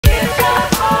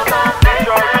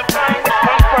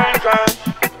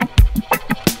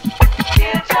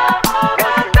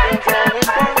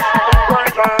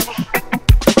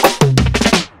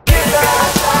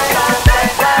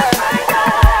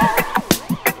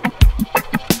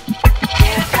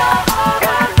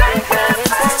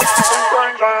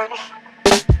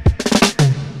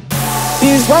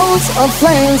boats of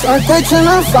flames are catching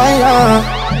a fire.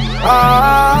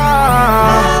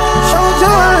 Showed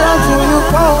you I love you, you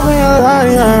called me a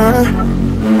liar.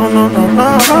 Oh no, no, no,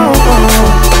 no, no.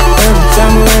 Baby, tell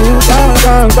me where you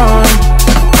gone.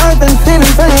 I've been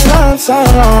feeling for your love so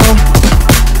long.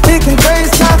 We can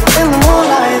trace up in the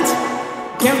moonlight.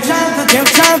 Give chance.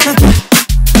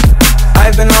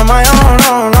 I've been on my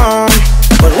own,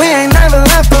 but we ain't never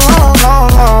left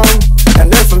alone.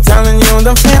 And if I'm telling you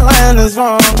the feeling is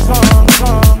wrong.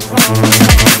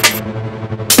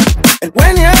 And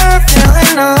when you're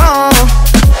feeling alone,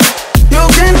 you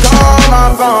can call my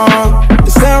phone.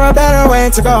 Is there a better way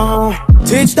to go?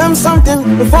 Teach them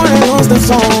something before they lose their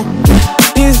soul.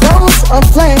 These boats of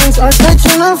flames are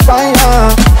catching a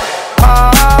fire.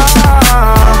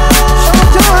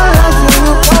 Showed you I love you,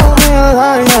 you called me a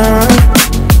liar.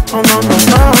 Oh no, no,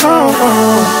 no, no, no.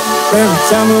 Baby,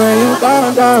 tell me where you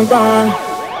gone.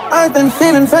 I've been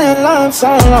feeling for your love so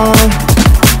long.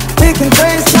 We can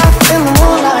trace up in the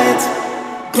moonlight.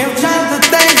 Give chance to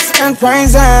thanks and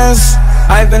praises.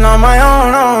 I've been on my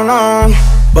own,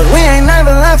 but we ain't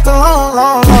never left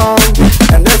alone.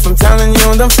 And if I'm telling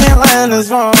you the feeling is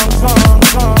wrong.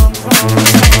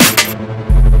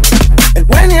 And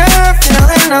when you're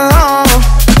feeling alone,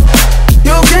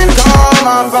 you can call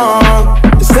my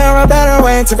phone. Is there a better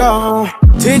way to go?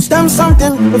 Teach them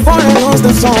something before they lose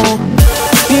their soul.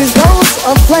 These boats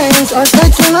of flames are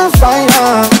catching a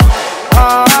fire.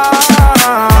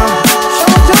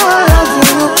 Showed you I love you,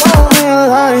 you called me a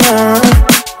liar.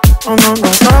 Oh no, no,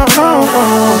 no, no, no.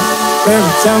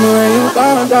 Baby, tell me where you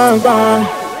gone.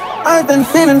 I've been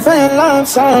feeling for your love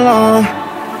so long.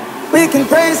 We can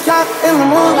praise God in the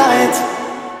moonlight.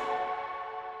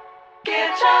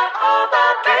 Get all the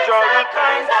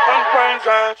things and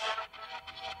praises.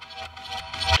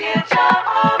 Get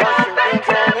all the things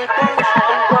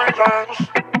and praises.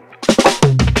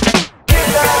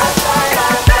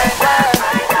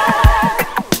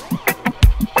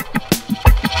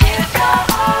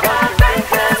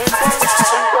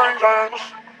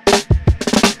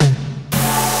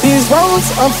 These roads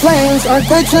of flames are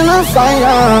catching a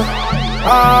fire.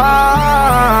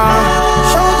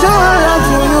 Showed you I love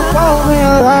you, you called me a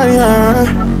liar.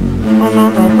 Oh no,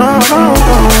 no, no, no,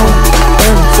 no.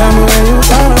 Baby, tell me where you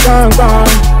gone.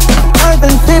 I've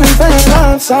been feeling for your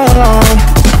love so long.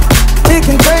 We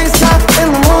can trace up in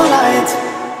the moonlight.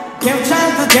 Give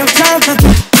chance.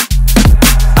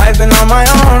 I've been on my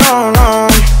own,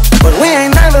 but we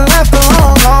ain't never left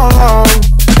alone.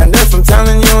 And if I'm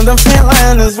telling you the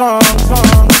feeling is wrong.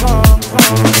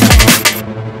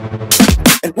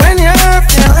 And when you're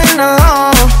feeling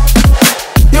alone,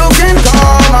 you can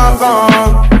call my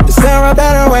phone. Is there a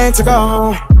better way to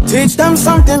go? Teach them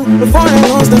something before they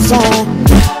lose their soul.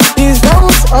 These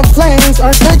boats of flames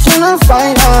are catching a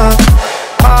fire.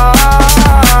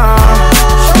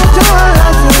 Showed you I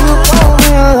love you, you called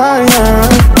me a liar.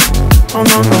 Oh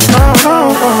no, no, no, no,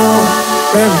 no.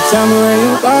 Baby, tell me where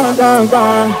you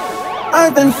gone.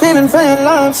 I've been feeling for your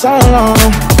love so long.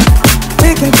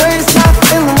 We can trace up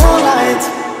in the moonlight.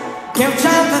 Give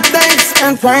chance to thanks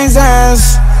and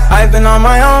praises. I've been on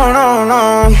my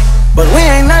own, but we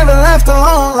ain't never left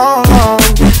alone.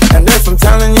 And if I'm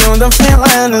telling you the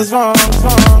feeling is wrong.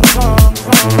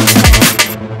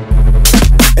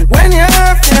 And when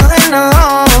you're feeling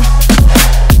alone,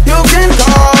 you can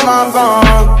call my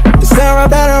phone. Is there a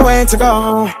better way to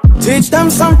go? Teach them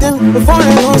something before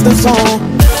they lose their soul.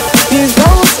 These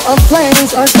boats of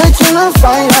flames are catching a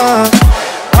fire.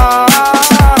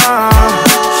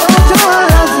 Showed you I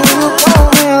love you, you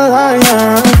called me a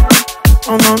liar.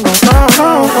 Oh no, no, no, no,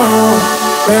 no.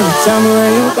 Baby, tell me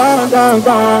where you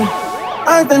gone.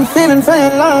 I've been feeling for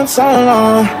your love so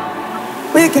long.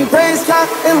 We can praise God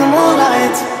in the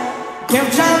moonlight. Give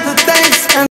chance to thanks and